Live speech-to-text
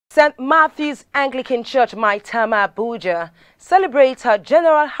St. Mattiews Anglican Church, Maitama, Abuja, celebrates her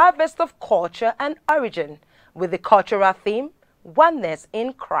general harvest of culture and origin with the cultural theme, Oneness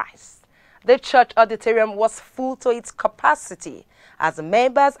in Christ. The church auditorium was full to its capacity as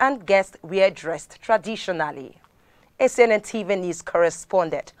members and guests were dressed traditionally. ACNNTV news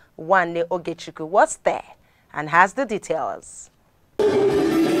correspondent Wanne Ogechukwu was there and has the details.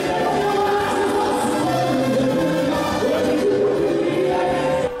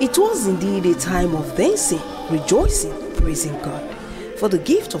 It was indeed a time of dancing, rejoicing, praising God for the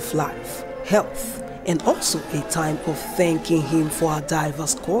gift of life, health, and also a time of thanking Him for our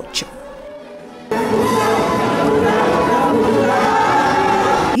diverse culture.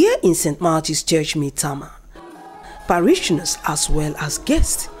 Here in St. Mattiews Church, Maitama, parishioners as well as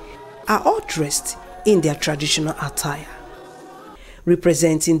guests are all dressed in their traditional attire,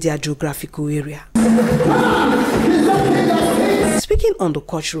 representing their geographical area. Speaking on the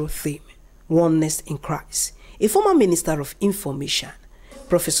cultural theme, Oneness in Christ, a former Minister of Information,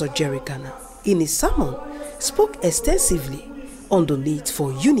 Professor Jerry Ghana, in his sermon, spoke extensively on the need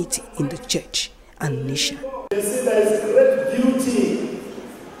for unity in the church and nation. You see, there is great beauty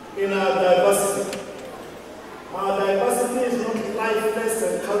in our diversity. Our diversity is not lifeless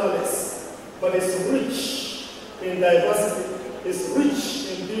and colorless, but it's rich in diversity, it's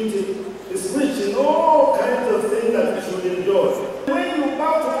rich in beauty, it's rich in all kinds of things that we should enjoy. When you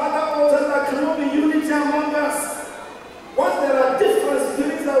bow to other altars, there cannot be unity among us. Once there are different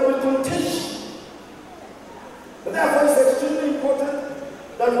spirits, there will be contention. But therefore, it's extremely important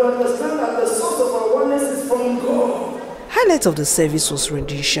that we understand that the source of our oneness is from God. Highlight of the service was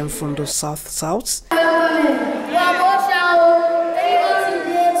rendition from the South.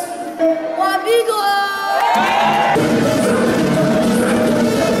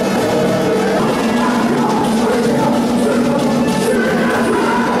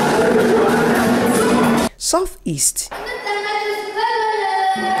 Southeast,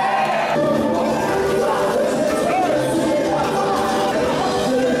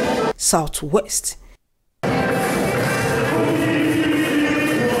 Southwest,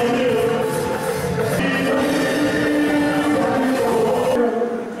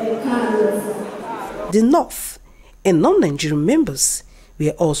 the North, and non-Nigerian members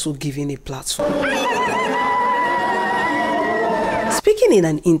were also given a platform. Speaking in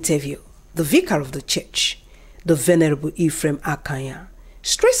an interview, the vicar of the church, the Venerable Ephraim Akanya,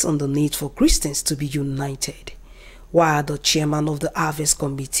 stressed on the need for Christians to be united, while the chairman of the Harvest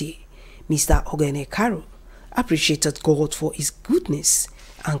Committee, Mr. Ogene Karo, appreciated God for His goodness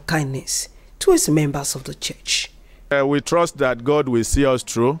and kindness towards members of the church. We trust that God will see us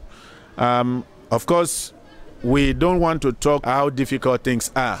through. Of course, we don't want to talk how difficult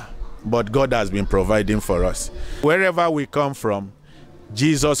things are, but God has been providing for us. Wherever we come from,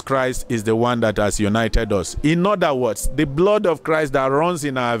 Jesus Christ is the one that has united us. In other words, the blood of Christ that runs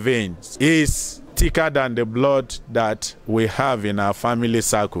in our veins is thicker than the blood that we have in our family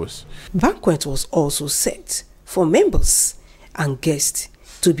circles. Banquet was also set for members and guests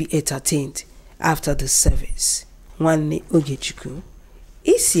to be entertained after the service. Wanne Ogechukwu,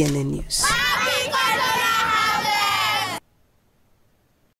 ACNN News.